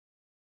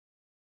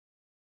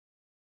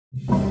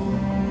It's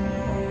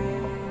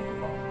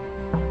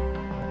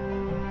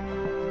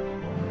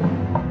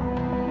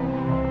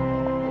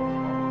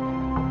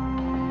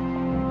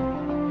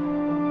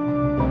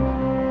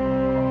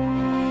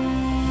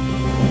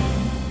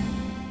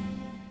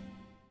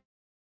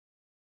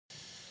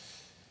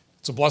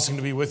a blessing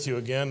to be with you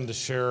again to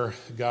share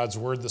God's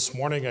word this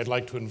morning. I'd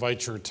like to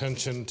invite your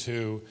attention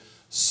to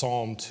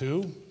Psalm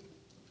 2,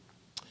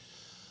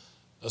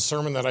 a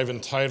sermon that I've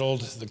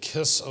entitled The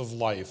Kiss of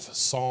Life,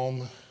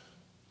 Psalm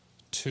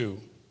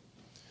 2.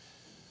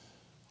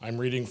 I'm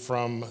reading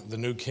from the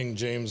New King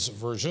James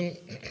Version.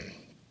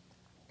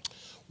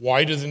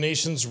 Why do the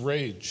nations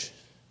rage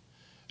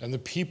and the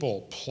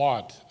people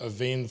plot a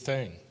vain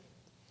thing?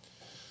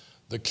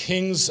 The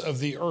kings of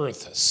the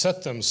earth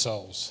set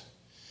themselves,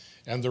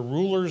 and the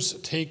rulers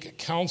take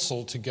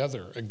counsel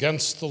together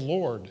against the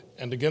Lord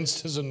and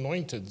against his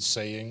anointed,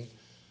 saying,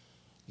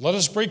 let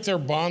us break their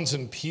bonds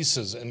in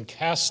pieces and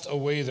cast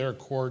away their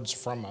cords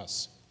from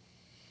us.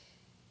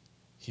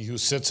 He who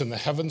sits in the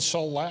heavens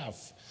shall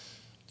laugh.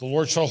 The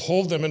Lord shall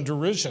hold them in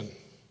derision.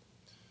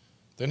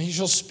 Then he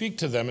shall speak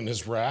to them in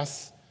his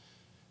wrath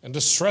and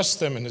distress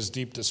them in his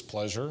deep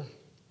displeasure.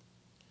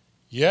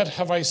 Yet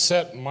have I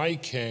set my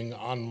king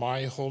on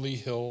my holy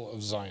hill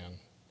of Zion.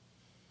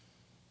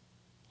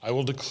 I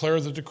will declare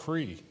the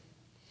decree.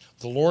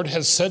 The Lord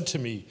has said to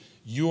me,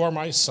 you are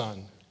my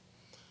son.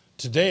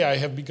 Today I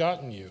have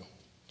begotten you.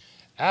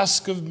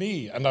 Ask of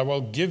me, and I will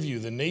give you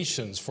the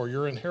nations for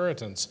your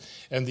inheritance,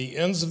 and the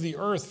ends of the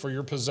earth for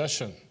your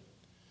possession.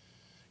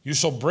 You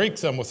shall break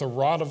them with a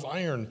rod of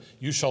iron.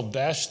 You shall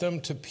dash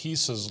them to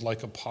pieces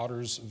like a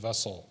potter's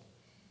vessel.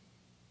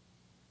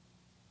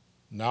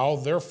 Now,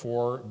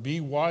 therefore,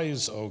 be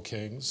wise, O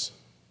kings.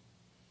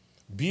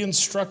 Be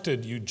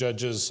instructed, you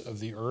judges of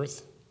the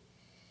earth.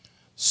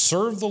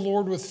 Serve the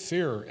Lord with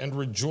fear and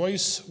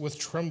rejoice with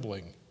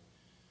trembling.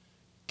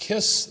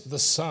 Kiss the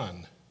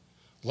Son,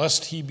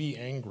 lest he be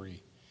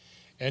angry,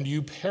 and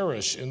you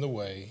perish in the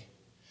way,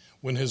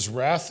 when his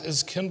wrath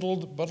is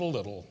kindled but a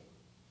little.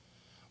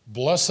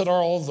 Blessed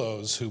are all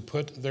those who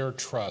put their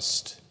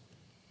trust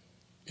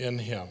in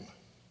him.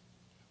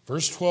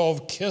 Verse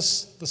 12,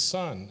 kiss the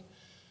Son,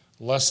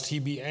 lest he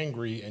be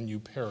angry and you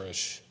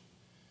perish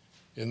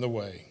in the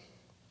way.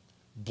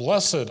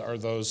 Blessed are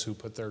those who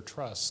put their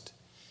trust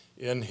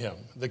in him.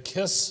 The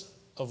kiss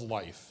of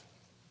life.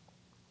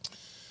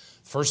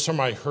 First time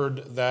I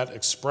heard that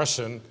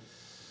expression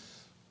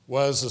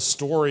was a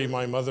story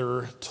my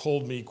mother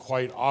told me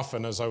quite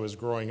often as I was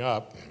growing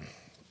up.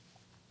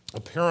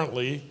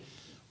 Apparently,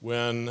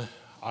 when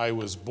I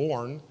was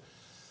born,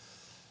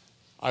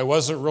 I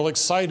wasn't real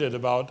excited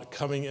about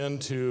coming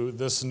into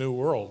this new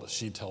world,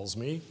 she tells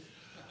me.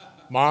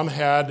 Mom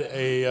had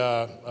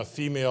a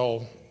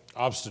female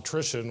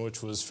obstetrician,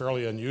 which was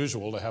fairly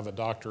unusual to have a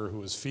doctor who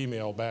was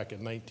female back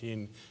in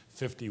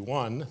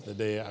 1951, the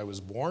day I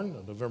was born,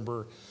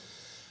 November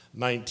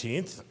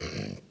 19th.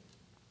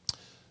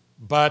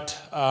 But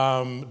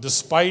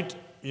despite,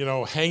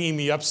 hanging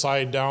me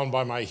upside down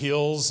by my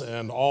heels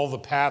and all the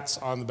pats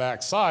on the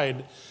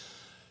backside,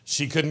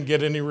 she couldn't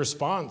get any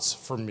response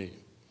from me.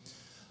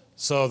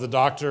 So the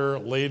doctor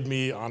laid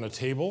me on a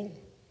table,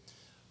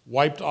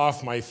 wiped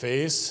off my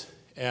face,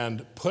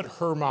 and put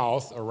her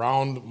mouth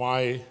around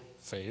my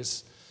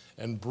face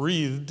and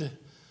breathed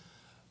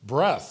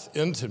breath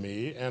into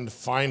me, and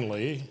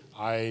finally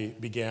I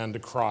began to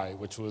cry,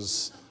 which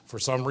was for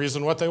some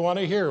reason what they want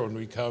to hear when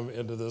we come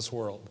into this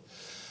world.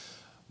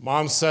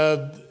 Mom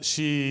said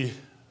she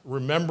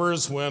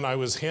remembers when I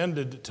was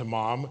handed to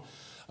Mom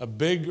a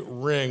big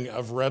ring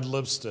of red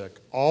lipstick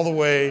all the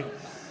way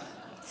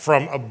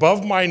from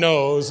above my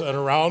nose and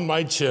around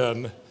my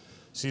chin.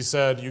 She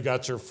said, you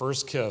got your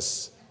first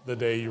kiss the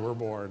day you were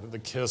born, the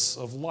kiss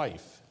of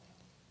life.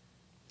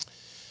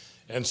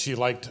 And she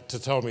liked to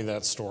tell me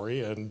that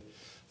story, and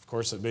of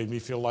course it made me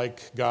feel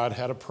like God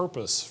had a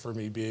purpose for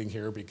me being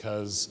here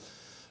because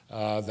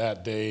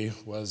that day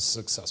was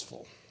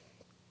successful.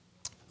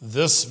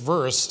 This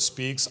verse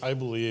speaks, I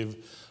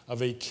believe,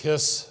 of a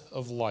kiss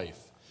of life.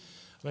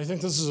 And I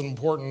think this is an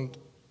important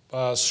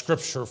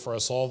scripture for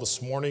us all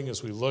this morning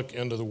as we look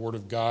into the Word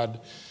of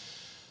God.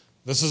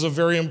 This is a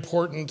very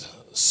important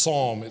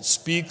psalm. It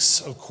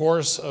speaks, of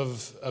course,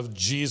 of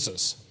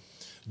Jesus.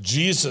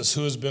 Jesus,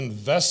 who has been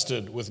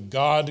vested with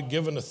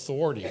God-given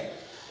authority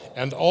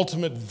and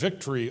ultimate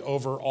victory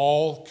over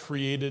all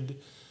created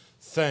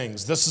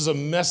things. This is a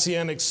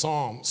messianic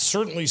psalm,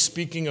 certainly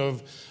speaking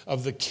of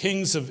the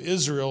kings of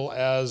Israel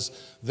as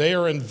they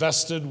are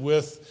invested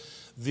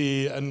with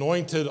the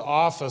anointed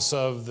office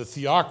of the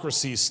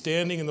theocracy,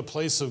 standing in the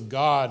place of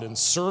God and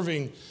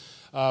serving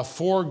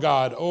for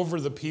God over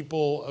the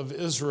people of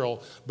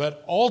Israel.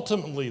 But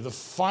ultimately, the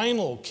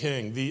final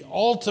king, the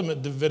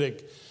ultimate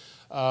Davidic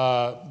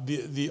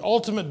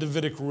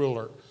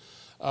ruler,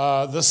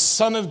 the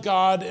Son of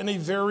God in a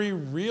very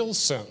real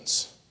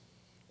sense,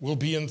 will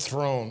be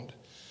enthroned.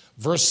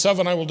 Verse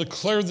 7, I will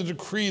declare the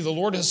decree. The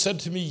Lord has said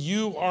to me,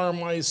 you are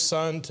my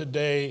son.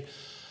 Today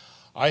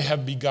I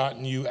have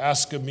begotten you.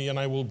 Ask of me, and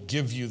I will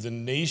give you the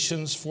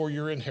nations for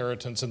your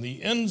inheritance and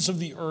the ends of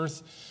the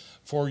earth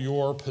for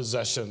your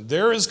possession.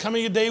 There is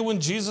coming a day when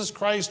Jesus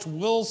Christ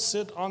will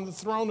sit on the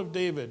throne of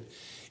David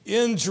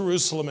in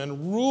Jerusalem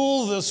and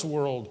rule this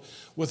world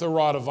with a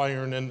rod of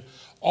iron. And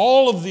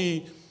all of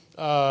the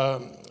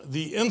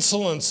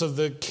insolence of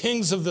the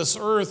kings of this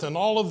earth and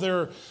all of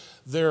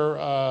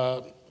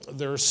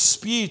their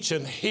speech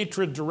and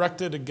hatred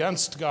directed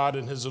against God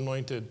and his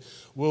anointed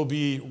will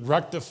be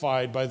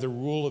rectified by the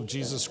rule of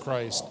Jesus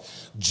Christ.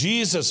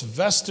 Jesus,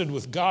 vested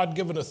with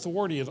God-given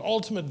authority and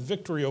ultimate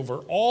victory over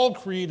all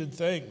created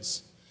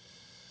things.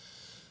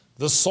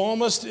 The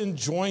psalmist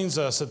enjoins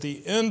us at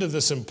the end of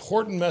this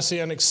important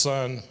messianic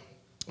psalm,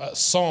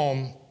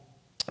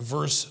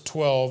 verse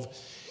 12,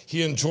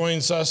 he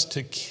enjoins us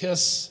to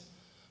kiss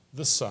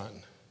the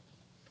Son.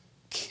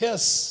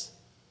 Kiss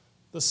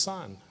the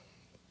Son.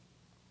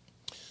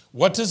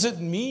 What does it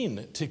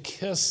mean to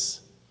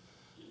kiss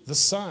the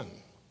Son?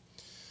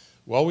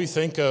 Well, we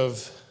think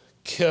of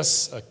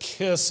a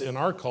kiss in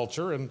our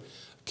culture, and a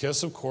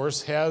kiss, of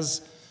course,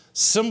 has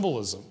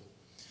symbolism.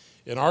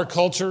 In our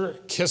culture,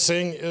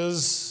 kissing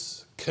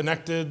is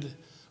connected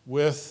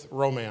with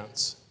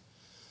romance.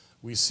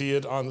 We see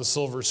it on the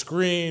silver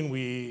screen.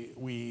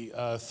 We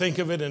think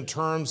of it in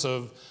terms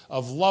of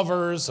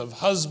lovers, of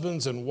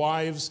husbands and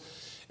wives.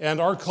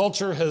 And our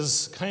culture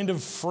has kind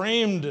of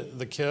framed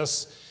the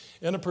kiss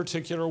in a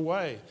particular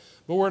way.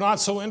 But we're not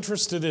so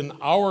interested in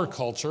our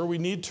culture. We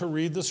need to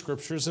read the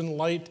scriptures in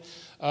light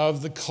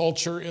of the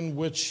culture in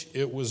which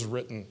it was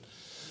written.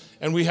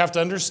 And we have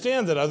to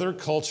understand that other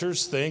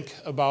cultures think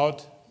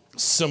about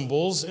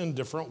symbols in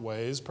different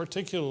ways,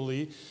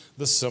 particularly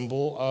the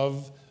symbol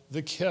of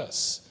the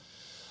kiss.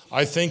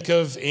 I think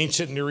of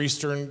ancient Near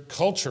Eastern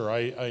culture.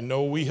 I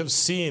know we have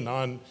seen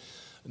on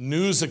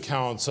news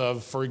accounts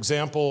of, for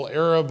example,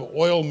 Arab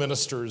oil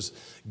ministers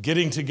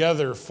getting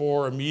together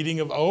for a meeting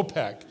of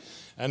OPEC.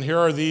 And here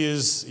are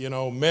these,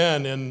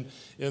 men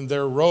in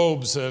their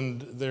robes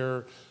and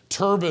their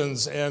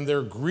turbans, and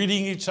they're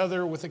greeting each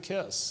other with a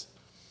kiss.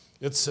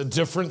 It's a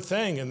different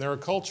thing in their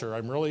culture.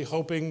 I'm really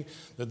hoping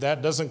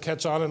that doesn't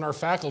catch on in our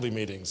faculty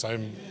meetings.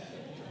 I'm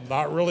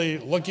not really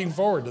looking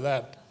forward to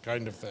that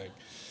kind of thing.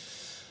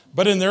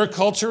 But in their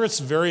culture, it's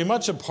very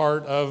much a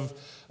part of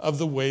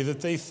the way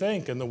that they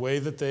think and the way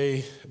that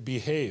they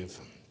behave.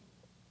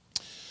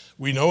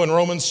 We know in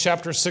Romans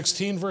chapter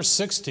 16, verse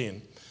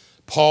 16,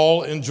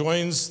 Paul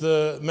enjoins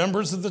the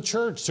members of the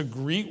church to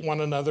greet one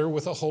another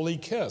with a holy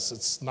kiss.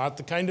 It's not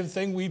the kind of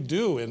thing we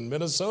do in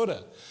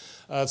Minnesota.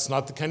 It's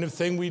not the kind of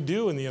thing we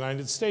do in the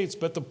United States.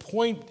 But the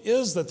point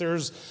is that there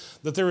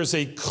is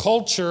a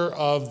culture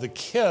of the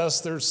kiss.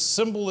 There's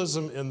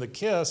symbolism in the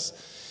kiss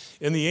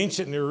in the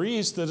ancient Near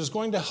East that is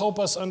going to help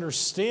us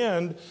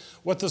understand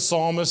what the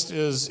psalmist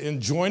is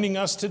enjoining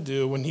us to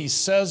do when he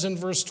says in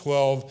verse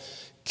 12,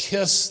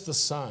 "Kiss the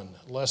Son,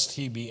 lest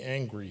he be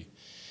angry,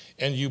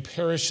 and you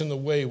perish in the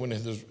way when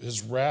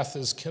his wrath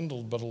is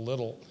kindled but a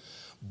little.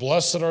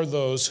 Blessed are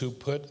those who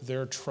put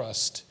their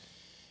trust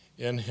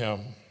in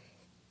him."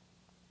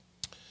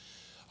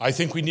 I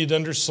think we need to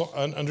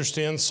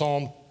understand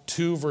Psalm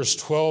 2, verse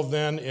 12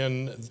 then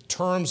in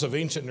terms of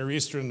ancient Near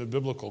Eastern and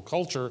biblical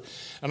culture.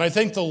 And I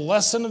think the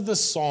lesson of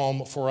this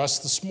psalm for us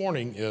this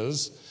morning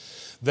is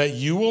that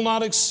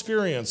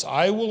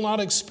I will not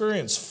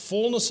experience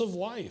fullness of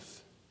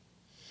life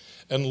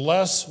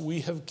unless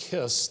we have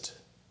kissed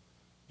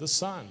the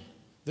Son,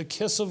 the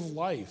kiss of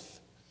life,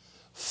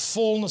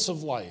 fullness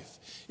of life.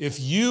 If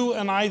you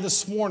and I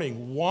this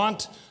morning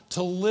want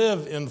to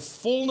live in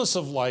fullness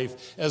of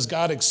life as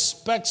God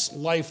expects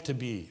life to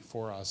be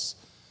for us,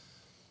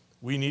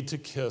 we need to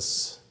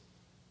kiss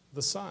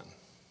the Son.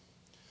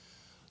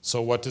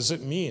 So what does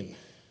it mean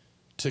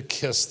to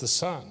kiss the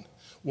Son?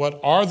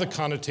 What are the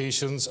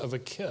connotations of a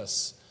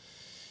kiss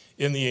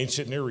in the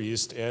ancient Near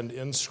East and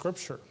in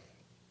Scripture?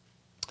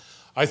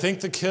 I think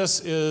the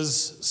kiss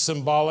is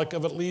symbolic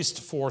of at least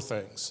four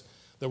things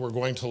that we're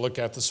going to look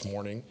at this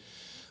morning.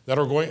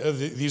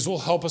 These will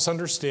help us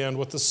understand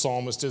what the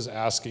psalmist is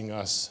asking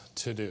us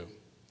to do.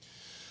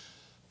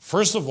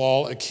 First of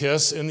all, a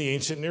kiss in the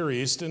ancient Near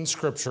East in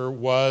Scripture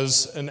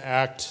was an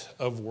act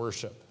of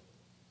worship.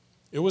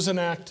 It was an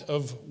act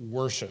of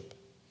worship.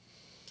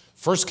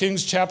 1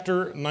 Kings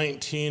chapter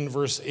 19,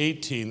 verse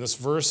 18. This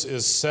verse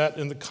is set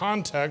in the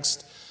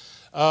context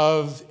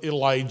of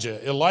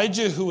Elijah.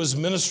 Elijah, who was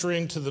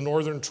ministering to the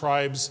northern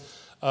tribes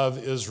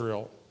of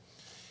Israel.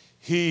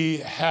 He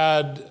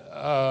had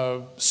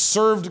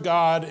served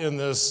God in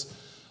this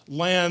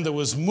land that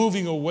was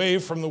moving away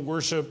from the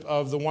worship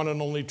of the one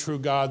and only true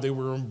God. They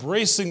were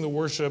embracing the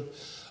worship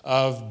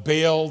of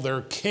Baal.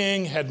 Their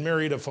king had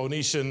married a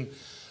Phoenician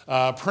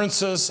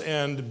princess,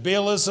 and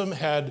Baalism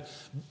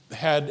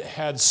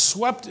had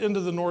swept into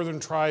the northern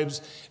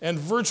tribes and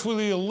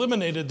virtually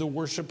eliminated the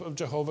worship of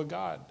Jehovah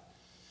God.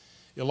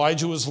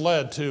 Elijah was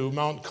led to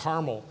Mount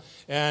Carmel,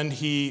 and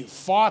he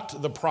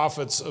fought the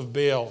prophets of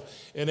Baal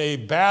in a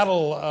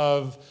battle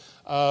of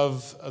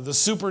the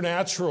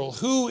supernatural.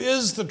 Who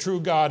is the true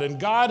God? And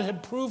God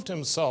had proved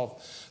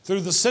himself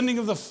through the sending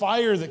of the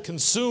fire that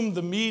consumed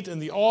the meat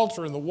and the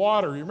altar and the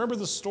water. You remember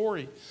the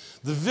story,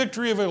 the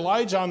victory of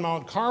Elijah on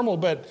Mount Carmel,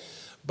 but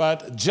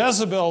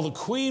Jezebel, the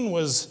queen,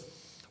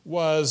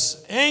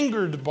 was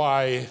angered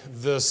by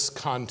this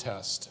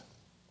contest,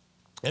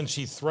 and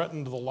she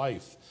threatened the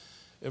life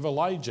of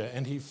Elijah,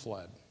 and he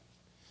fled.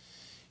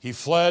 He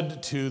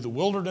fled to the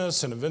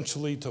wilderness and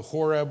eventually to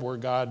Horeb, where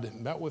God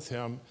met with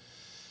him.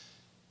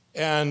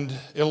 And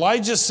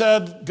Elijah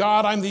said,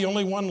 God, I'm the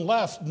only one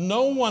left.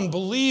 No one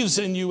believes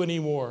in you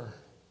anymore.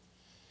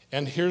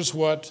 And here's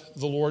what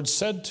the Lord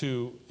said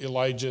to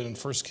Elijah in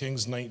 1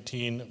 Kings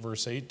 19,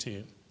 verse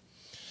 18.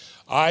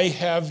 I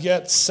have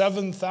yet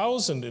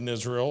 7,000 in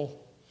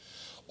Israel,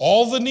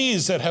 all the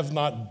knees that have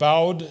not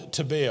bowed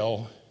to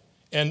Baal,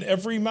 and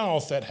every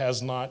mouth that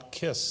has not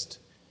kissed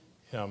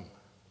him.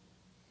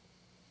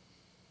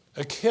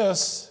 A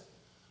kiss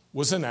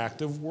was an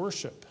act of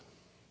worship.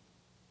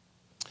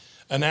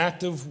 An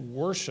act of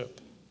worship.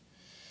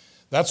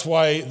 That's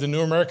why the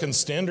New American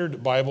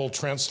Standard Bible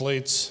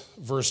translates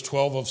verse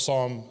 12 of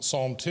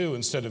Psalm 2.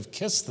 Instead of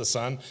kiss the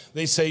Son,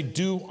 they say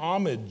do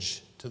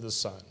homage to the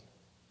Son.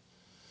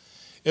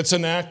 It's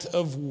an act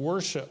of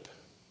worship.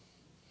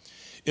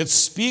 It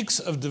speaks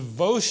of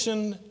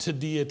devotion to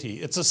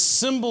deity. It's a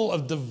symbol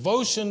of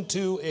devotion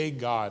to a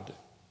God.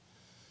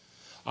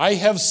 I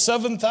have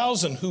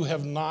 7,000 who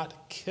have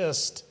not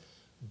kissed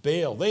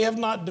Baal. They have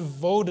not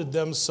devoted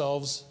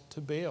themselves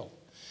to Baal.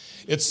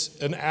 It's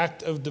an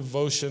act of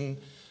devotion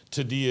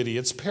to deity.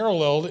 It's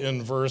paralleled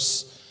in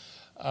verse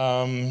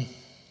 12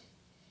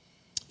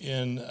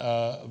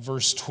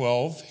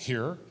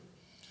 here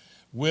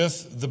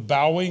with the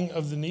bowing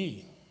of the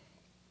knee.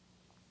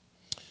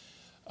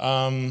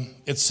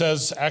 It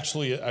says,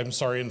 actually, in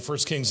 1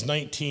 Kings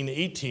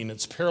 19:18,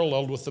 it's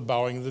paralleled with the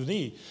bowing of the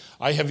knee.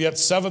 I have yet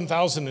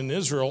 7,000 in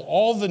Israel,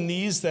 all the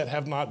knees that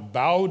have not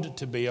bowed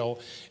to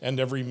Baal, and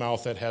every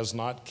mouth that has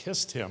not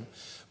kissed him.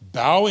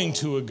 Bowing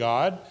to a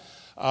God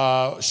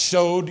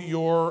showed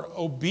your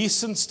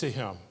obeisance to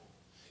him.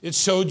 It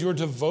showed your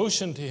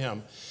devotion to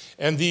him.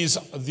 And these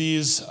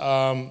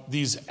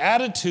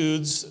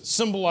attitudes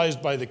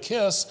symbolized by the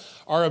kiss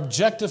are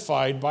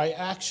objectified by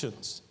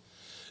actions.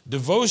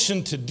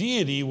 Devotion to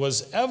deity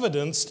was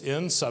evidenced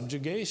in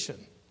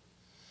subjugation.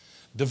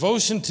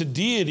 Devotion to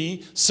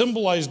deity,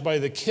 symbolized by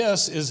the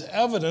kiss, is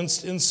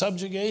evidenced in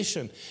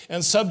subjugation.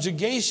 And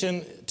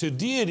subjugation to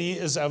deity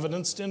is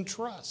evidenced in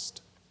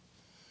trust.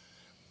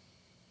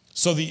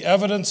 So the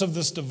evidence of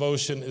this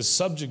devotion is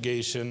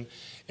subjugation,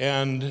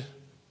 and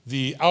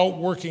the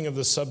outworking of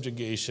the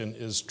subjugation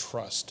is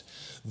trust.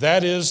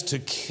 That is, to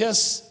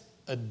kiss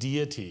a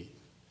deity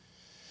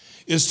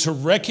is to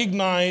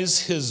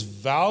recognize his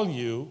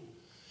value,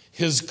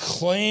 his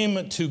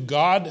claim to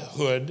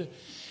godhood,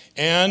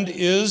 and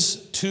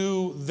is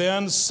to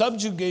then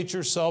subjugate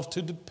yourself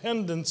to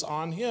dependence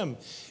on him.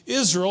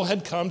 Israel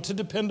had come to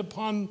depend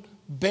upon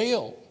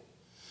Baal.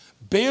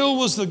 Baal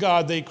was the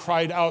God they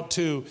cried out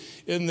to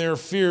in their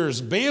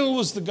fears. Baal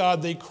was the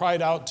God they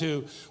cried out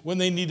to when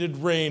they needed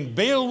rain.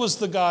 Baal was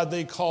the God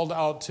they called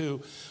out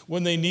to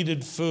when they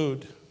needed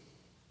food.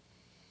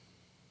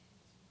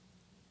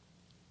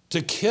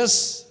 To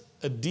kiss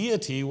a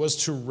deity was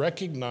to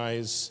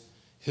recognize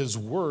his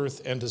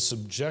worth and to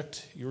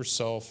subject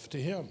yourself to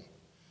him.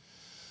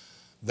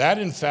 That,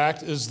 in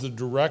fact, is the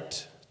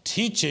direct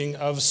teaching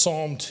of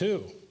Psalm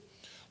 2.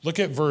 Look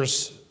at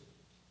verse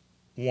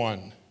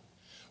 1.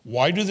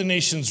 Why do the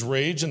nations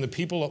rage and the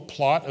people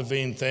plot a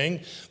vain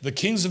thing? The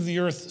kings of the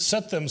earth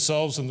set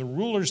themselves and the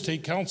rulers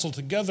take counsel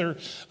together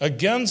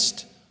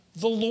against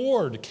the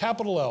Lord,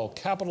 capital L,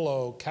 capital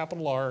O,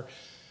 capital R,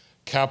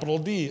 capital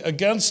D,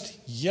 against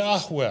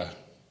Yahweh,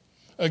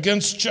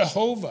 against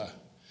Jehovah.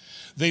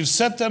 They've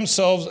set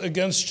themselves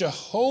against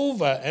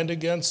Jehovah and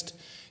against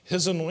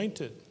his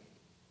anointed.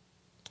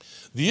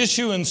 The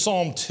issue in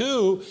Psalm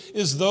 2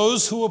 is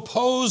those who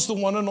oppose the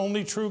one and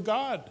only true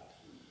God,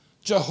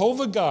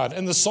 Jehovah God.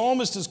 And the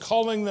psalmist is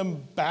calling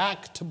them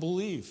back to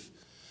belief,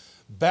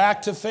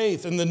 back to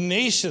faith. And the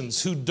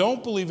nations who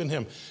don't believe in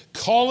him,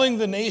 calling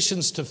the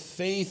nations to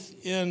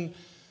faith in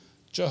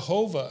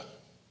Jehovah.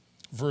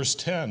 Verse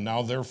 10,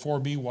 now therefore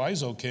be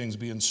wise, O kings,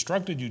 be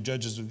instructed, you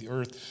judges of the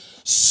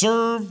earth.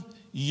 Serve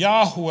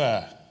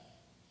Yahweh.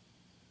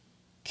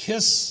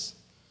 Kiss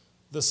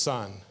the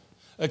Son.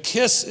 A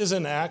kiss is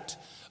an act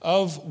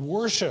of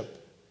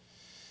worship.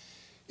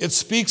 It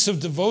speaks of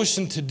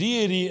devotion to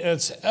deity, and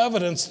it's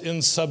evidenced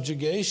in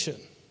subjugation.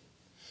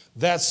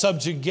 That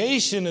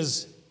subjugation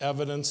is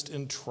evidenced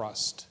in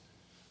trust.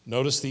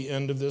 Notice the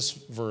end of this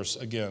verse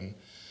again.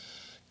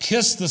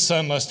 Kiss the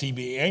Son, lest he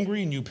be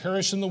angry and you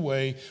perish in the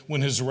way,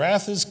 when his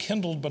wrath is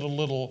kindled but a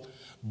little.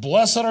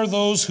 Blessed are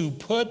those who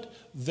put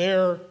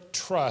their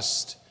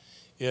trust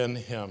in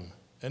him.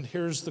 And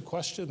here's the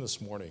question this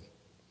morning.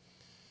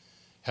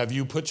 Have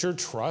you put your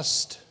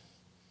trust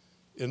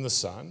in the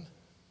Son?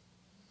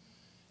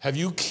 Have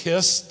you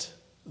kissed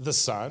the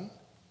Son?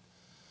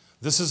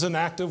 This is an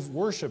act of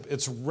worship.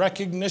 It's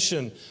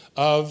recognition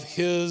of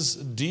his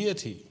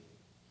deity.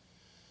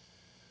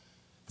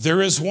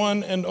 There is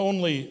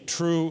only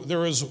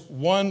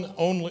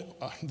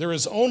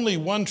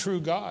one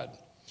true God.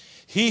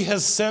 He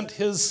has sent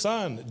his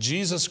Son,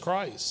 Jesus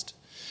Christ.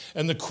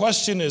 And the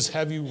question is,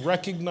 have you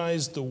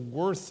recognized the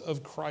worth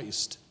of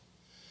Christ?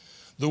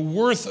 The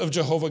worth of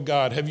Jehovah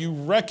God? Have you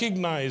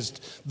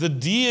recognized the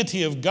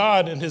deity of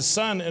God and his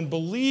Son and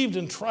believed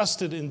and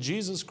trusted in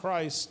Jesus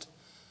Christ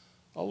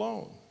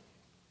alone?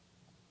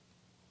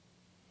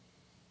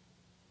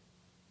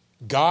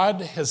 God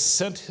has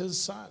sent his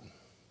Son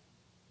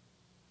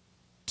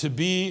to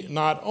be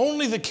not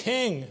only the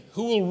King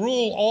who will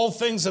rule all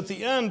things at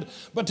the end,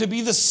 but to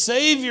be the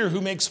Savior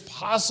who makes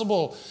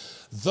possible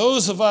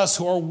those of us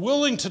who are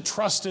willing to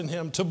trust in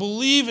him, to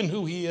believe in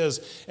who he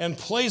is, and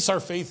place our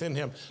faith in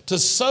him, to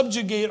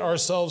subjugate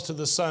ourselves to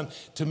the Son,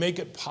 to make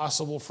it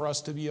possible for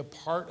us to be a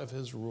part of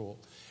his rule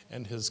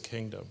and his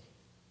kingdom.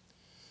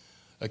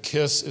 A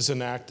kiss is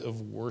an act of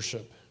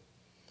worship.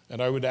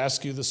 And I would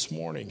ask you this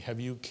morning,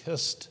 have you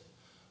kissed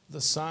the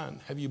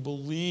Son? Have you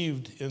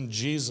believed in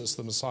Jesus,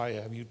 the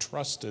Messiah? Have you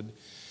trusted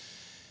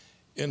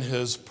in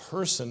his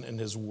person and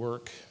his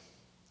work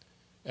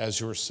as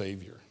your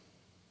Savior?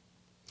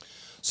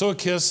 So a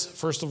kiss,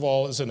 first of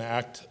all, is an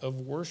act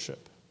of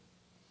worship.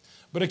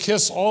 But a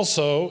kiss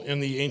also, in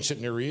the ancient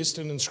Near East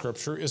and in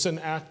Scripture, is an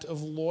act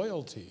of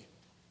loyalty.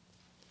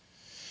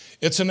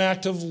 It's an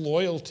act of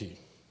loyalty.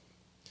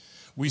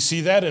 We see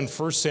that in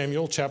 1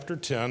 Samuel chapter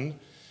 10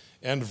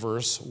 and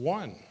verse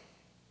 1.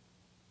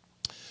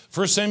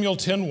 1 Samuel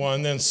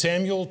 10:1, then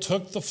Samuel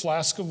took the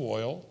flask of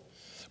oil,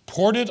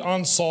 poured it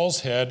on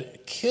Saul's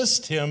head,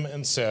 kissed him,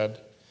 and said,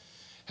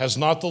 has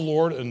not the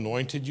Lord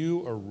anointed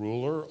you a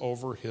ruler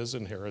over his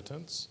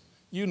inheritance?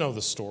 You know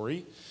the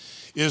story.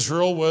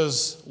 Israel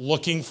was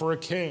looking for a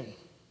king.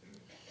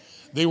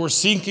 They were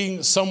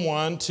seeking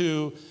someone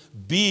to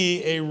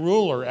be a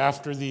ruler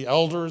after the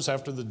elders,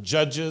 after the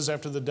judges,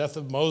 after the death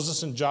of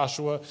Moses and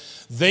Joshua.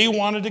 They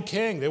wanted a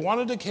king. They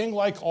wanted a king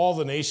like all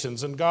the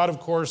nations. And God, of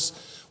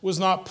course, was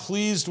not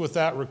pleased with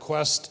that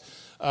request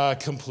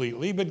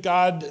completely, but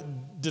God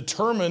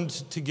determined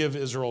to give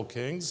Israel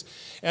kings,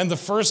 and the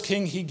first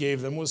king he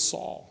gave them was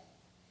Saul.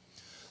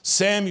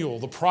 Samuel,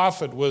 the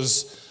prophet,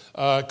 was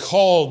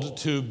called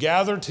to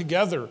gather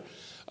together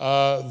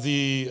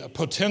the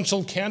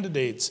potential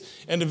candidates,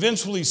 and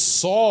eventually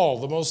Saul,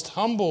 the most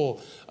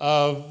humble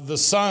of the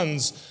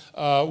sons,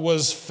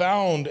 was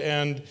found,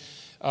 and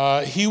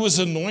he was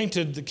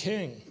anointed the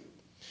king.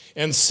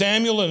 And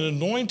Samuel, in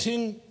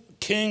anointing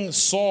King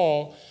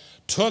Saul,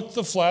 took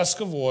the flask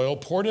of oil,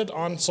 poured it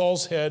on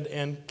Saul's head,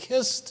 and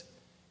kissed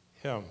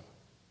him.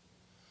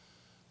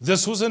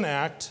 This was an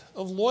act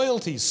of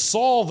loyalty.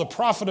 Saul, the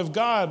prophet of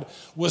God,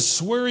 was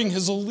swearing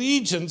his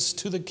allegiance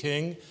to the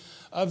king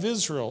of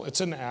Israel.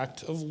 It's an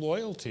act of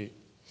loyalty.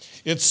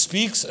 It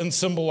speaks and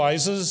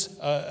symbolizes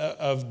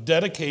of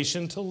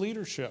dedication to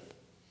leadership.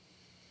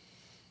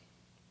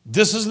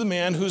 This is the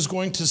man who is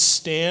going to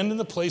stand in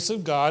the place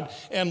of God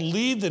and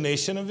lead the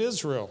nation of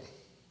Israel.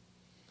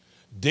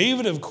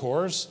 David, of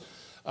course,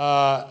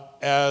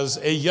 as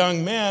a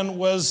young man,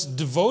 was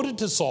devoted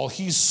to Saul.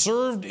 He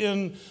served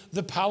in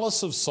the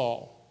palace of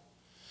Saul.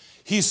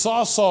 He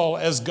saw Saul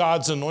as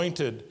God's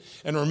anointed.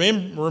 And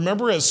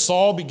remember, as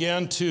Saul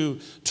began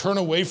to turn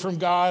away from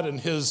God and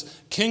his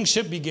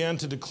kingship began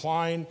to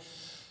decline,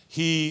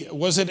 he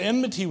was at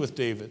enmity with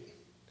David.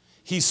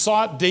 He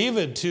sought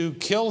David to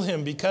kill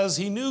him because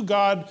he knew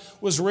God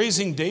was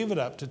raising David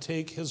up to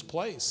take his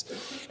place.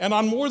 And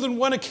on more than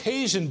one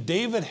occasion,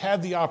 David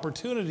had the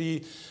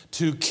opportunity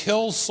to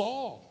kill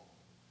Saul.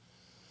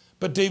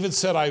 But David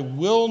said, I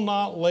will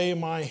not lay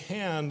my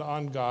hand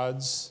on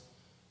God's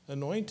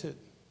anointed.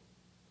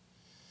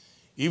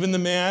 Even the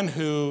man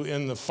who,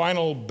 in the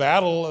final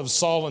battle of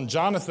Saul and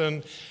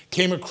Jonathan,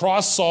 came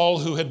across Saul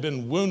who had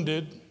been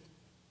wounded.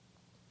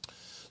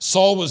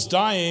 Saul was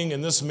dying,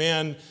 and this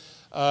man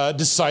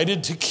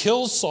decided to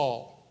kill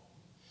Saul.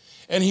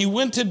 And he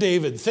went to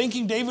David,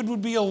 thinking David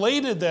would be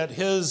elated that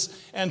his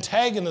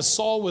antagonist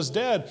Saul was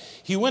dead.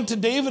 He went to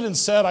David and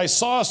said, I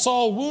saw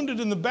Saul wounded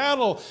in the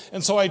battle,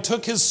 and so I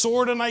took his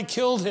sword and I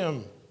killed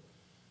him.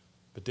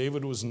 But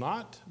David was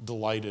not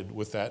delighted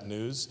with that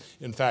news.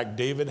 In fact,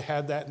 David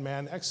had that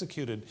man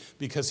executed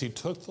because he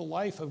took the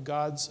life of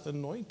God's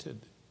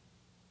anointed.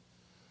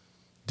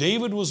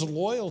 David was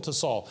loyal to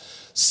Saul.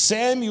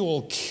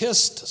 Samuel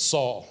kissed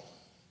Saul.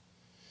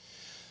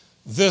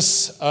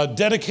 This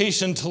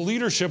dedication to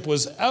leadership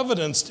was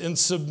evidenced in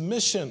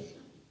submission,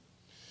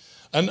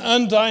 an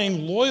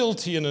undying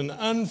loyalty and an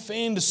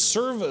unfeigned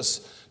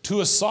service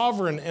to a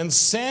sovereign. And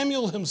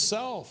Samuel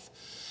himself,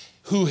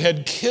 who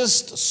had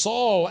kissed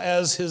Saul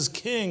as his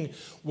king,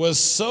 was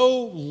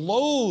so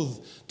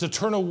loath to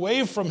turn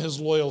away from his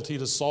loyalty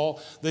to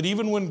Saul that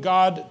even when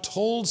God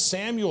told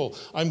Samuel,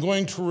 I'm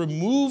going to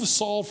remove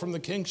Saul from the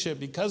kingship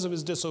because of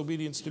his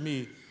disobedience to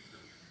me,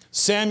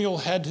 Samuel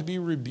had to be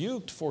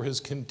rebuked for his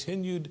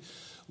continued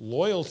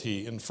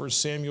loyalty. In 1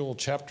 Samuel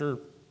chapter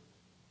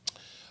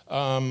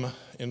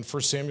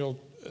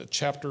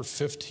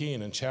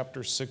 15 and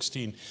chapter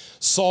 16,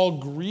 Saul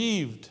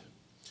grieved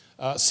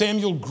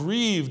Samuel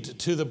grieved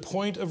to the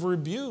point of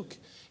rebuke,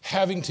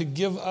 having to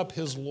give up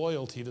his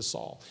loyalty to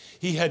Saul.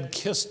 He had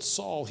kissed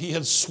Saul. He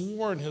had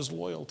sworn his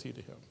loyalty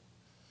to him.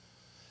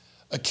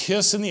 A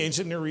kiss in the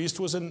ancient Near East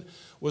was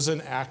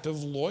an act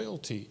of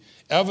loyalty,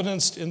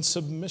 evidenced in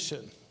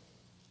submission.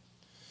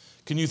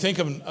 Can you think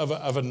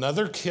of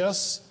another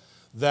kiss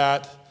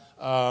that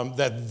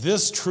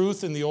this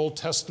truth in the Old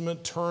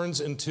Testament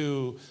turns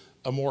into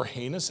a more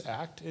heinous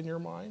act in your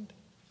mind?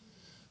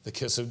 The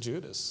kiss of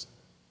Judas.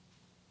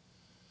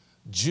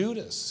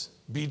 Judas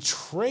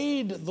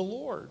betrayed the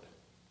Lord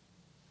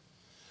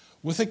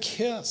with a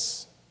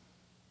kiss.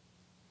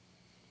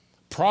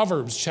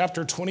 Proverbs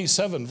chapter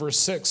 27, verse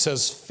 6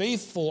 says,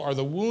 "Faithful are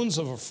the wounds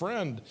of a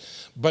friend,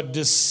 but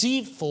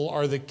deceitful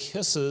are the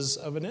kisses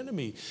of an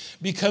enemy."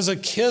 Because a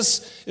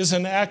kiss is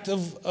an act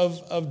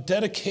of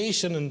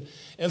dedication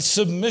and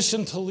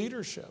submission to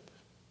leadership.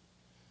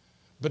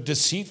 But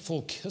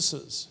deceitful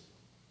kisses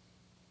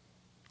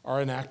are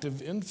an act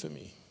of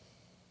infamy.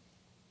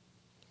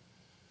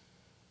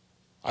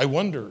 I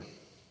wonder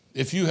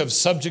if you have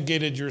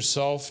subjugated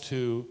yourself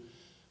to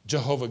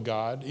Jehovah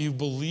God, you've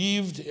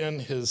believed in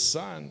his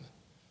Son,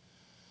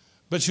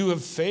 but you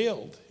have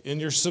failed in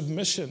your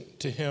submission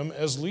to him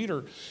as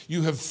leader.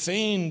 You have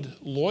feigned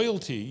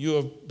loyalty,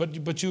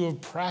 but you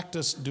have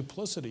practiced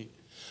duplicity.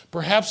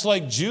 Perhaps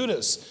like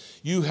Judas,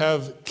 you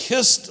have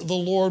kissed the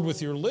Lord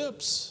with your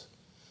lips,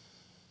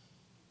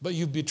 but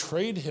you've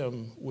betrayed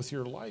him with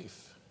your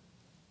life.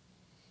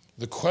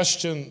 The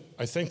question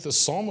I think the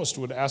psalmist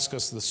would ask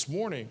us this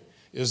morning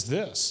is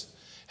this: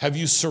 have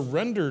you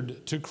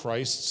surrendered to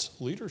Christ's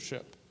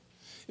leadership?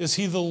 Is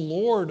he the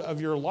Lord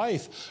of your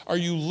life? Are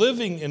you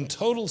living in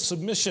total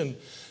submission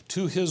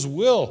to his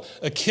will?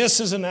 A kiss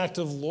is an act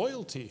of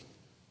loyalty.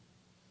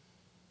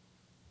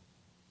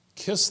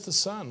 Kiss the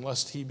Son,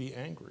 lest he be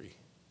angry,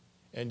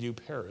 and you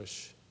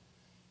perish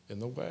in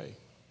the way.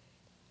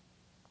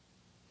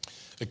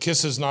 A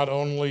kiss is not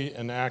only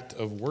an act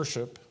of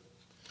worship,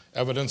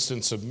 evidenced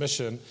in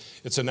submission,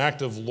 it's an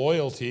act of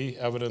loyalty,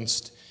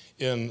 evidenced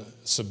in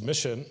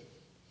submission.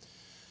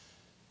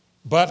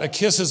 But a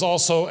kiss is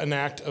also an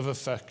act of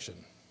affection.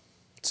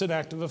 It's an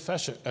act of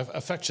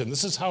affection.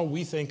 This is how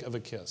we think of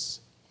a kiss.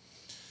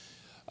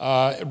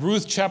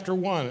 Ruth chapter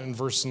 1 and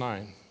verse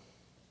 9.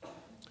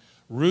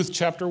 Ruth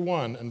chapter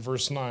 1 and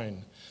verse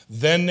 9.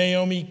 Then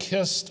Naomi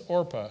kissed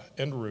Orpah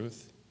and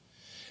Ruth,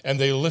 and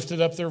they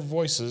lifted up their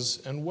voices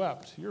and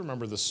wept. You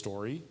remember the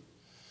story.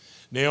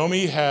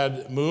 Naomi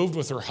had moved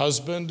with her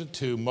husband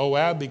to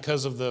Moab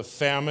because of the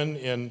famine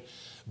in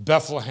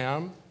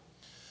Bethlehem.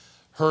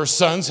 Her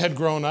sons had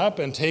grown up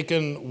and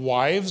taken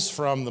wives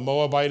from the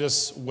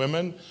Moabitess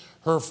women.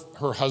 Her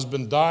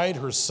husband died.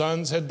 Her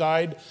sons had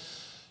died.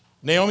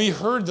 Naomi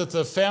heard that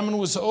the famine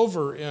was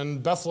over in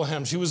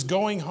Bethlehem. She was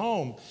going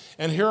home.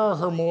 And here are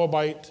her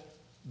Moabite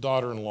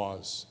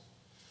daughter-in-laws.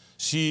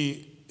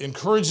 She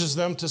encourages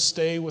them to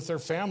stay with their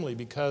family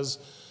because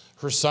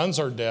her sons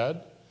are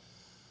dead.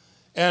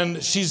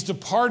 And she's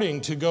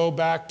departing to go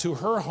back to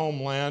her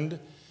homeland.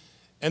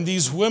 And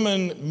these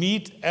women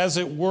meet, as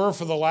it were,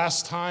 for the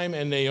last time,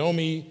 and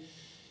Naomi,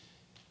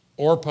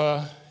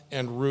 Orpah,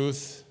 and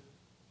Ruth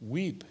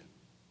weep.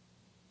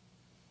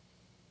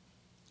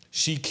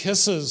 She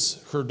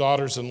kisses her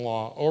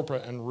daughters-in-law, Orpah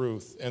and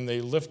Ruth, and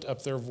they lift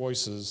up their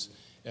voices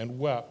and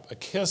wept. A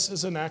kiss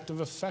is an act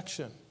of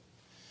affection.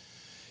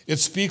 It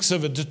speaks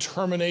of a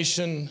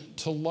determination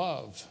to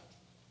love.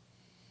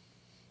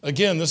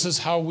 Again, this is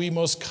how we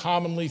most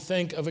commonly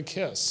think of a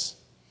kiss.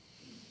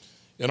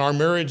 In our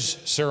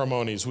marriage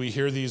ceremonies, we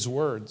hear these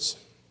words: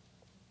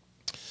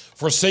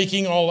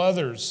 "Forsaking all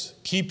others,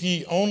 keep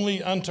ye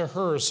only unto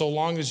her, so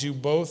long as you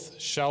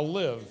both shall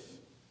live.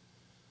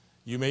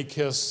 You may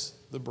kiss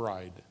the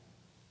bride."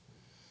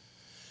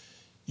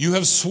 You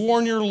have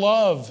sworn your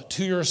love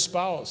to your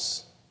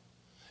spouse,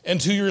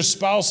 and to your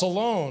spouse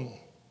alone,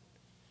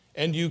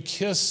 and you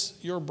kiss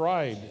your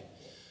bride.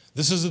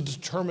 This is a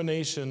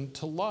determination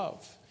to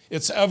love.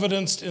 It's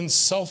evidenced in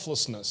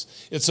selflessness.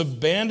 It's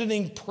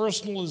abandoning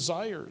personal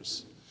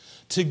desires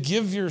to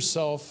give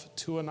yourself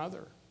to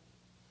another.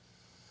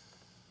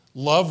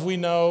 Love, we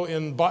know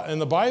in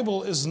the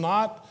Bible, is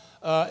not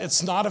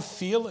it's not a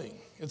feeling.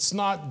 It's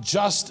not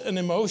just an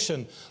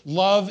emotion.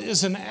 Love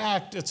is an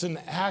act. It's an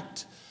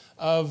act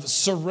of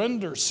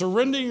surrender,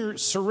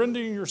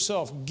 surrendering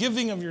yourself,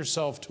 giving of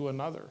yourself to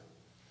another,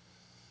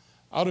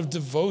 out of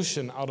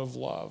devotion, out of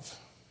love.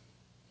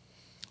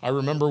 I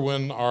remember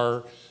when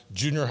our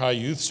junior high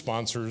youth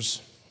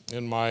sponsors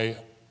in my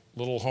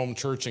little home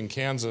church in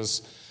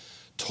Kansas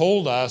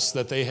told us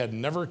that they had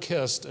never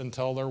kissed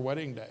until their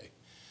wedding day.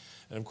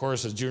 And of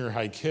course, as junior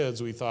high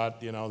kids, we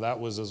thought, that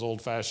was as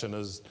old-fashioned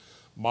as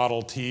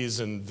Model Ts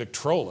and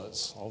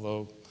Victrolas,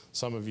 although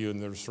some of you in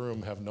this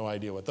room have no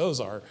idea what those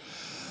are.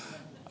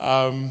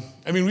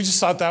 We just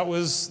thought that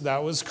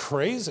was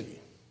crazy.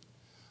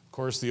 Of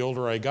course, the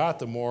older I got,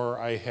 the more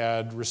I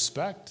had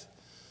respect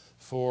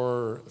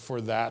for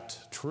that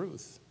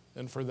truth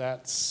and for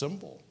that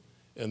symbol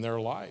in their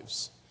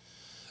lives.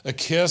 A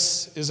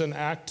kiss is an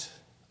act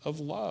of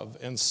love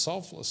and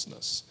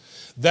selflessness.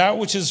 That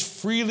which is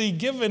freely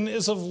given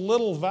is of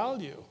little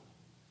value.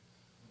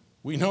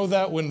 We know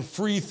that when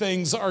free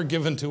things are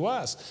given to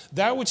us.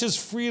 That which is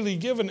freely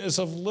given is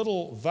of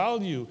little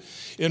value.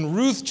 In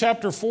Ruth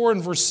chapter 4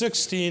 and verse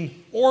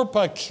 16,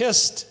 Orpah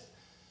kissed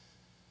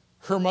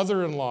her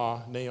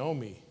mother-in-law,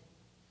 Naomi.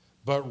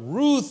 But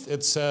Ruth,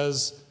 it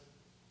says,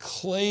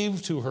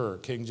 clave to her,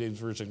 King James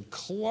Version,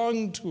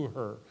 clung to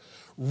her.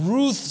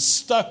 Ruth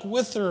stuck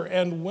with her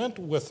and went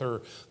with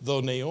her,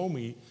 though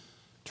Naomi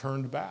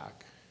turned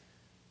back.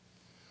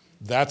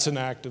 That's an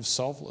act of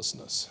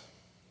selflessness.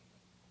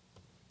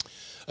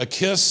 A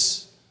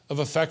kiss of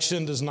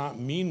affection does not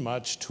mean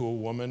much to a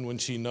woman when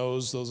she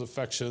knows those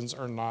affections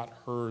are not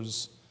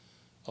hers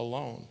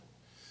alone.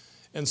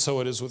 And so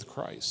it is with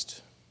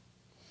Christ.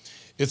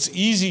 It's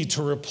easy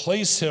to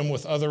replace him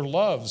with other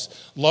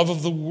loves, love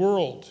of the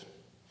world,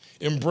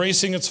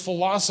 embracing its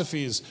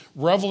philosophies,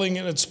 reveling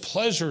in its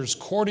pleasures,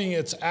 courting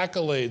its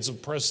accolades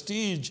of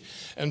prestige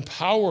and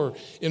power,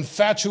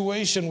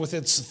 infatuation with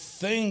its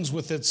things,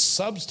 with its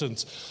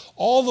substance.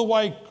 All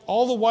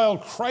the while,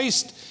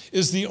 Christ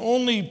is the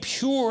only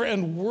pure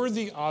and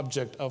worthy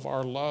object of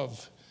our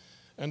love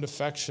and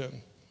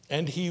affection,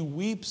 and he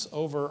weeps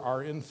over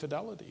our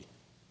infidelity.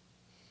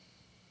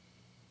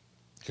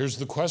 Here's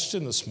the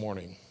question this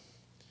morning.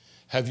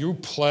 Have you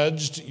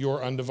pledged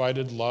your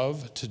undivided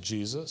love to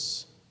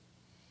Jesus?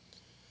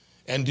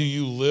 And do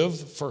you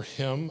live for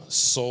him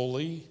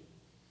solely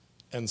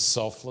and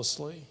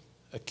selflessly?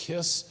 A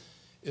kiss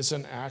is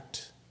an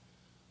act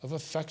of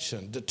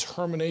affection,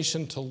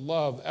 determination to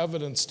love,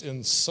 evidenced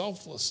in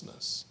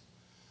selflessness.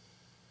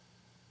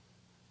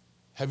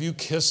 Have you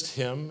kissed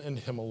him and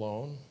him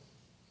alone?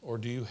 Or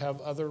do you have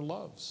other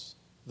loves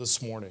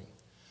this morning?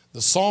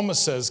 The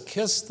psalmist says,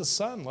 "Kiss the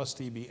Son, lest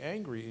he be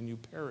angry and you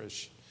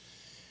perish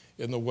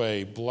in the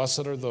way.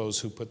 Blessed are those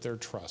who put their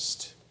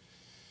trust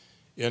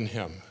in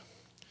him."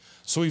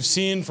 So we've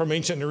seen from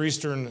ancient Near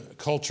Eastern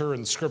culture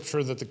and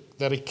scripture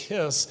that a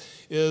kiss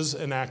is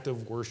an act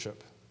of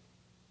worship.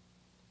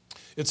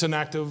 It's an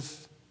act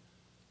of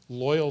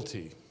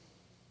loyalty.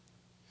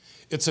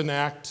 It's an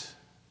act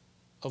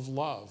of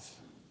love.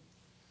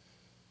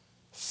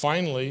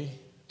 Finally,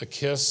 a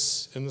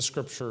kiss in the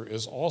scripture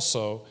is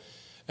also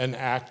an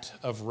act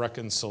of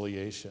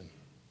reconciliation.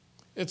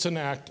 It's an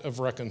act of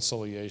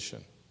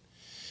reconciliation.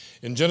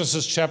 In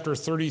Genesis chapter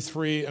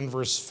 33 and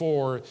verse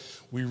 4,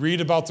 we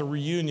read about the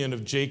reunion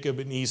of Jacob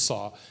and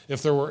Esau.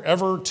 If there were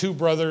ever two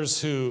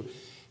brothers who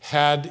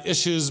had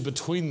issues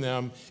between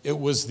them, it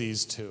was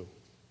these two.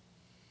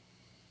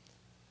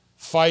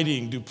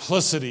 Fighting,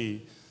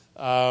 duplicity,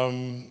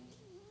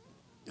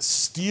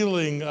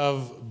 stealing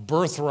of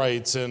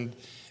birthrights,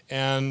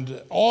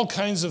 and all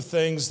kinds of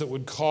things that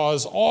would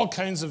cause all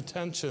kinds of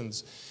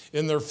tensions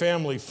in their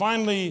family.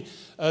 Finally,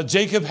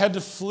 Jacob had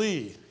to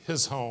flee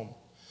his home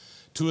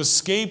to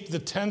escape the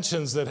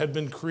tensions that had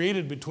been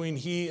created between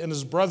he and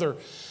his brother.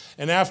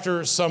 And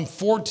after some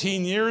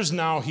 14 years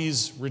now,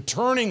 he's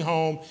returning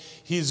home.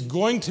 He's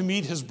going to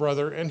meet his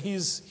brother, and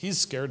he's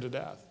scared to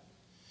death.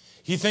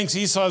 He thinks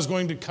Esau is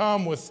going to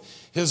come with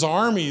his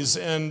armies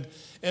and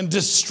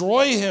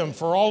destroy him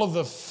for all of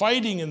the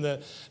fighting and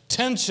the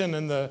tension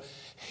and the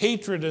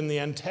hatred and the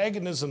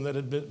antagonism that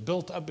had been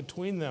built up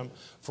between them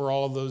for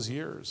all of those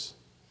years.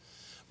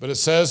 But it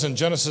says in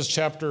Genesis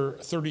chapter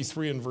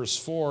 33 and verse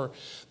 4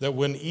 that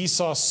when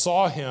Esau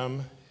saw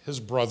him, his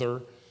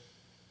brother,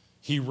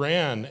 he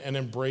ran and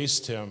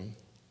embraced him.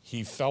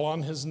 He fell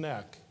on his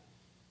neck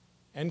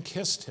and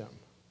kissed him.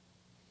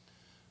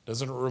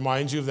 Doesn't it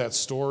remind you of that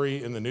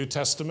story in the New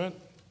Testament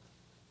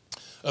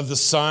of the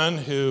son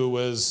who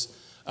was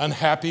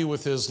unhappy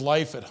with his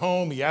life at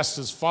home? He asked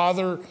his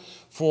father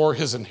for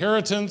his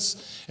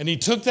inheritance, and he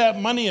took that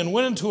money and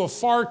went into a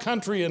far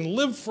country and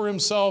lived for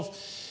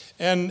himself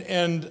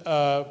and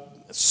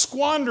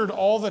squandered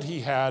all that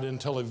he had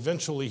until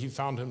eventually he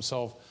found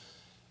himself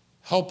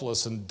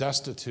helpless and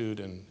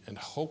destitute and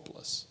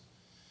hopeless.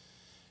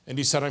 And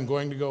he said, "I'm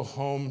going to go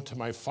home to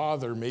my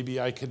father. Maybe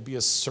I could be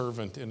a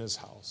servant in his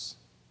house."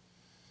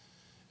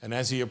 And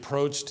as he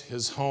approached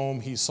his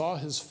home, he saw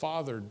his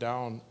father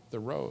down the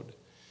road.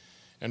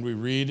 And we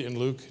read in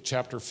Luke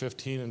chapter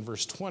 15 and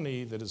verse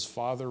 20 that his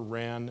father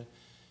ran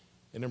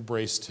and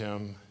embraced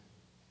him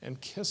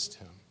and kissed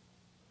him.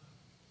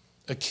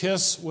 A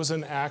kiss was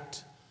an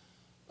act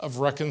of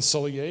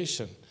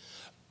reconciliation.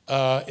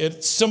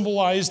 It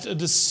symbolized a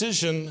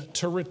decision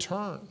to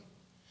return.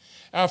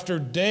 After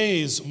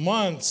days,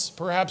 months,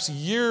 perhaps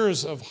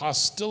years of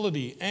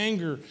hostility,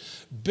 anger,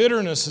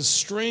 bitterness,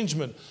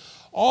 estrangement,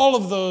 all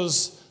of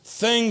those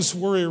things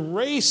were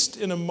erased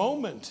in a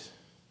moment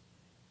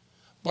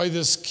by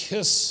this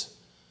kiss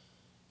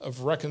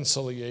of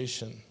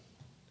reconciliation,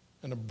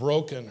 and a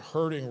broken,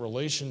 hurting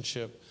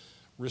relationship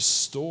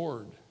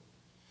restored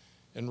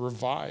and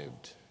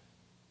revived.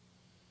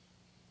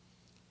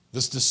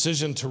 This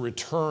decision to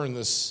return,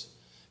 this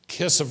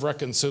kiss of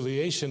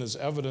reconciliation, is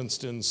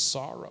evidenced in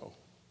sorrow.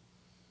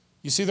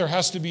 You see, there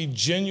has to be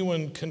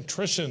genuine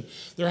contrition.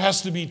 There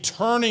has to be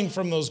turning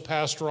from those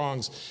past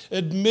wrongs,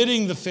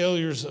 admitting the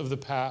failures of the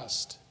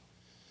past.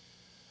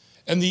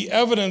 And the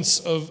evidence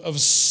of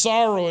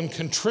sorrow and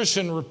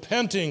contrition,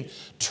 repenting,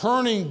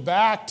 turning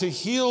back to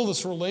heal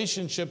this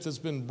relationship that's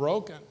been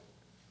broken.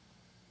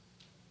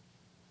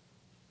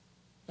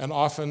 And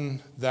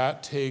often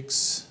that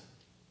takes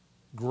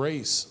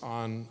grace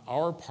on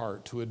our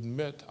part to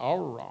admit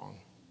our wrong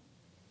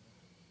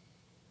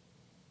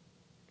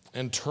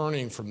and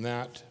turning from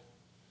that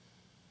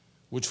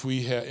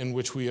in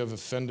which we have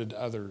offended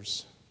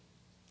others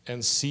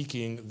and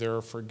seeking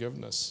their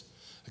forgiveness.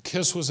 A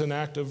kiss was an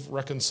act of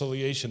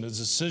reconciliation, a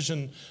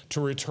decision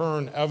to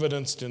return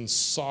evidenced in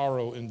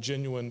sorrow and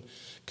genuine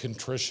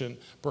contrition.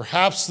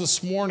 Perhaps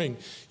this morning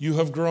you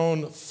have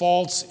grown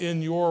false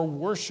in your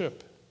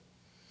worship.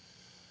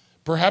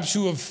 Perhaps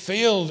you have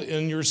failed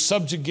in your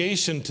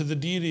subjugation to the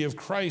deity of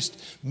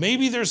Christ.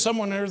 Maybe there's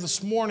someone here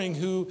this morning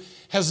who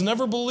has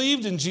never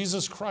believed in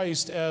Jesus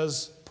Christ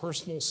as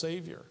personal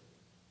Savior.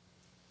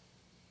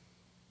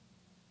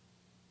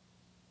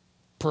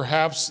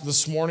 Perhaps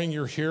this morning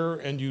you're here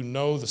and you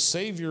know the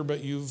Savior,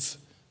 but you've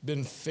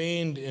been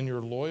feigned in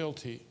your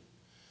loyalty.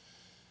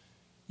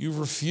 You've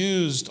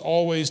refused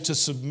always to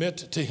submit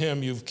to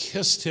him. You've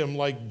kissed him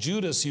like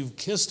Judas. You've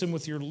kissed him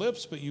with your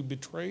lips, but you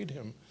betrayed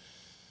him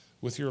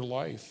with your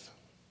life.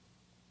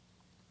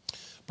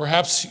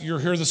 Perhaps you're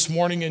here this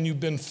morning and you've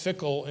been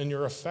fickle in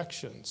your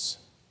affections.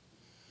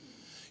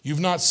 You've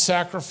not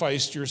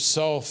sacrificed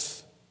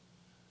yourself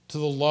to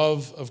the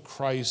love of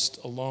Christ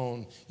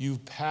alone.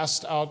 You've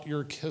passed out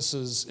your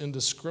kisses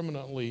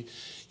indiscriminately.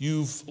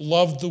 You've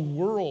loved the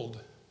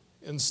world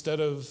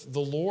instead of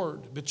the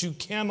Lord, but you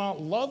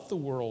cannot love the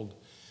world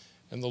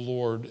and the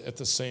Lord at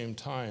the same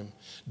time.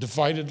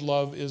 Divided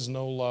love is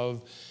no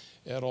love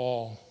at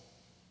all.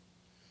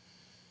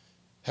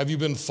 Have you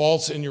been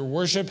false in your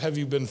worship? Have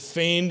you been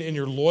feigned in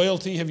your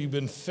loyalty? Have you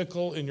been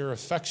fickle in your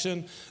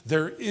affection?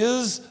 There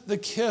is the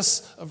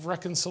kiss of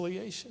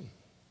reconciliation.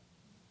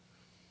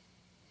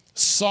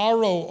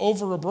 Sorrow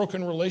over a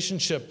broken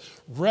relationship,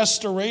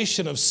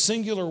 restoration of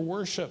singular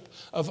worship,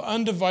 of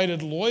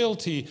undivided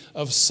loyalty,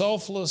 of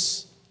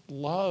selfless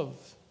love.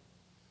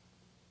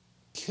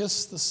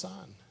 Kiss the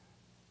Son,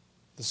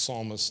 the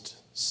psalmist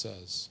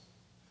says.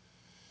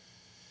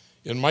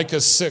 In Micah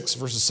 6,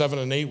 verses 7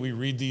 and 8, we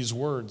read these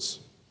words.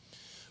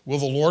 Will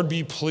the Lord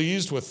be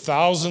pleased with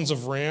thousands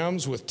of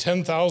rams, with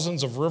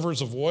 10,000s of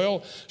rivers of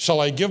oil?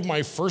 Shall I give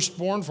my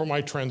firstborn for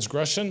my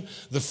transgression,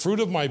 the fruit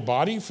of my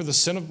body for the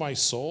sin of my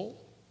soul?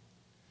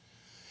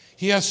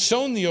 He hath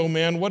shown thee, O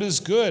man, what is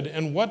good,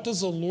 and what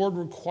does the Lord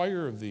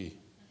require of thee?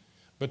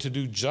 But to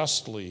do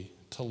justly,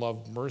 to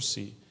love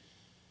mercy,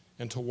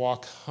 and to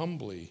walk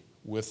humbly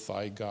with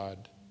thy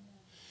God.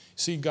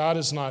 See, God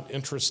is not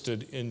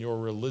interested in your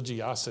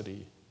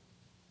religiosity.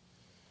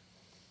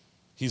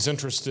 He's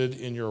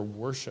interested in your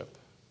worship.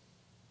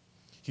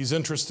 He's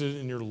interested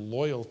in your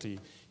loyalty.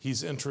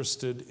 He's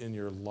interested in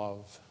your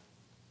love.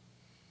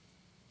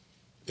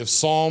 If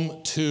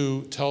Psalm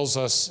 2 tells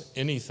us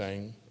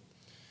anything,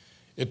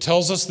 it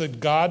tells us that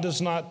God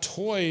does not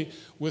toy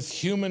with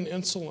human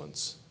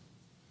insolence,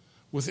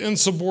 with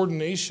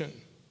insubordination,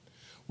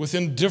 with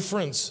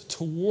indifference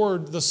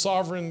toward the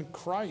sovereign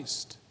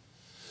Christ.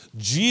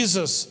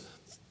 Jesus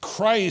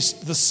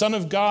Christ, the Son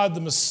of God, the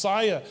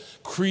Messiah,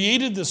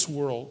 created this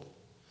world,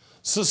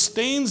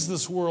 sustains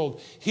this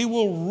world. He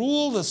will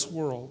rule this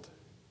world.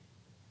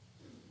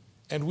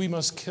 And we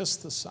must kiss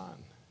the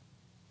Son,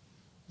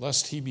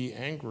 lest he be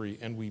angry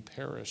and we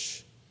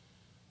perish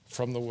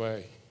from the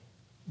way.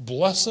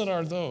 Blessed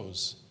are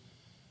those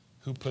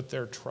who put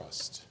their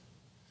trust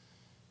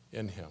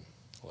in him.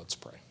 Let's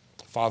pray.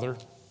 Father,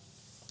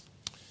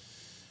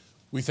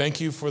 we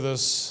thank you for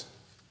this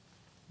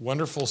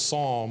wonderful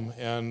psalm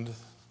and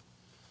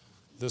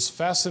this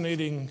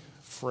fascinating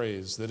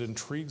phrase that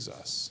intrigues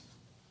us.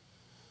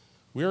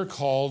 We are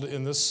called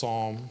in this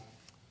psalm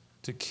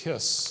to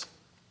kiss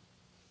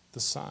the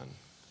Son,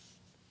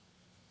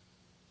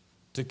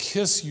 to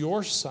kiss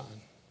your Son,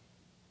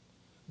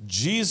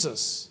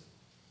 Jesus,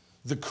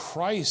 the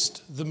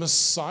Christ, the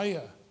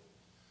Messiah,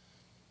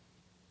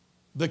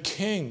 the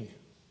King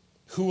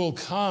who will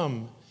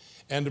come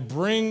and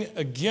bring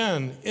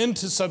again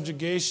into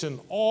subjugation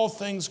all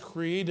things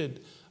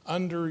created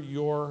under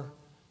your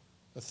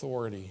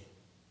authority.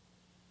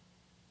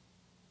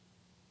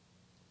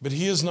 But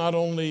he is not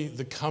only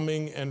the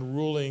coming and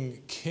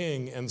ruling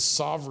King and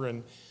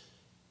sovereign,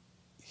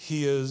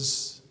 he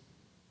is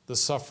the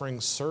suffering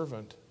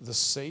servant, the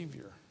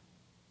Savior.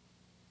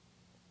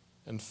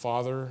 And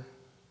Father,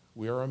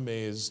 we are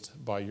amazed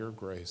by your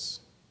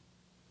grace.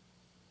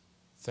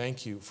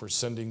 Thank you for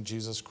sending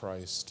Jesus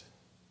Christ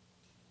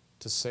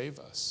to save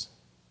us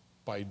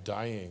by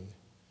dying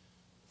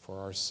for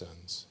our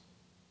sins.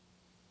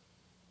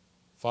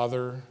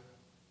 Father,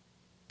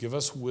 give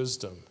us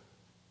wisdom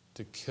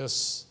to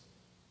kiss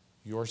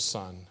your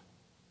Son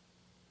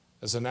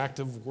as an act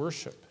of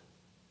worship,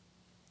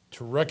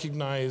 to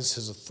recognize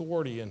his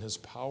authority and his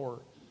power,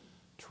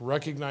 to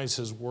recognize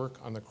his work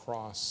on the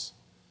cross,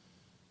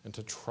 and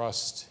to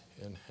trust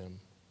in him.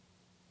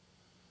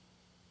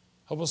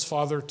 Help us,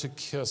 Father, to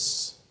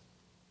kiss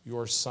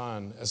your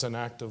Son as an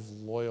act of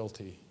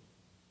loyalty,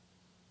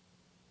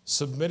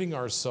 submitting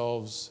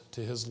ourselves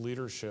to his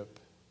leadership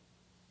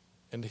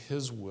and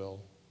his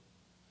will,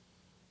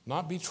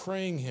 not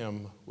betraying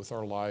him with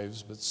our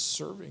lives, but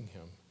serving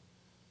him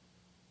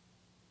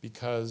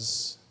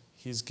because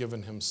he's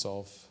given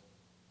himself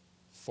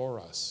for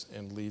us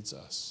and leads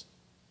us.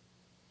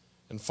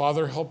 And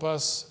Father, help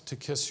us to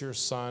kiss your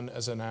Son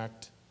as an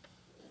act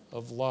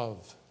of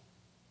love.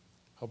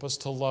 Help us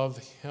to love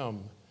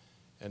him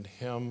and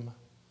him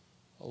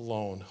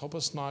alone. Help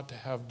us not to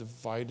have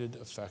divided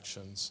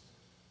affections.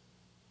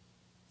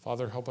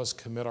 Father, help us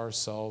commit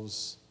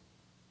ourselves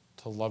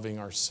to loving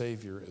our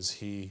Savior as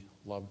he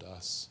loved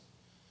us.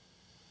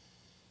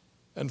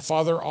 And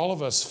Father, all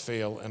of us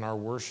fail in our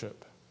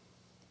worship.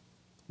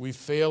 We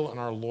fail in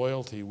our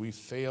loyalty. We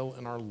fail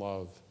in our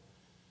love.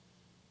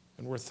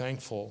 And we're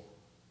thankful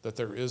that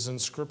there is in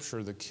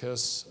Scripture the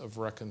kiss of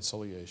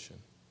reconciliation.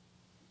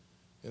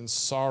 In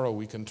sorrow,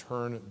 we can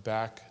turn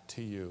back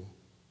to you.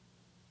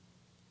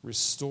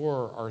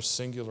 Restore our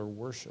singular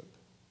worship.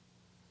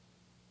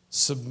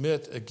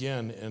 Submit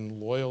again in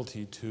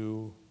loyalty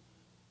to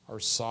our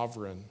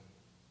sovereign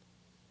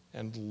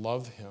and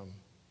love him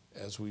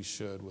as we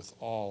should with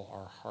all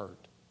our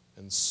heart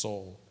and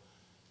soul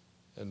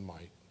and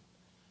might.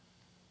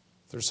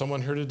 If there's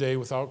someone here today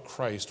without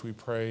Christ, we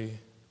pray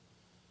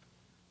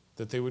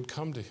that they would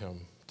come to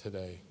him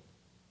today.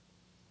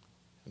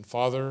 And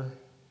Father,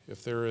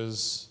 if there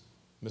is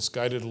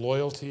misguided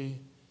loyalty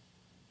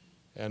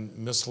and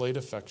mislaid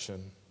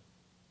affection,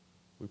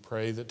 we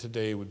pray that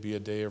today would be a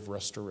day of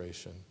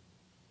restoration.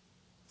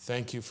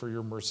 Thank you for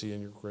your mercy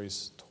and your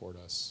grace toward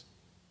us.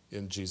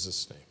 In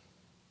Jesus' name.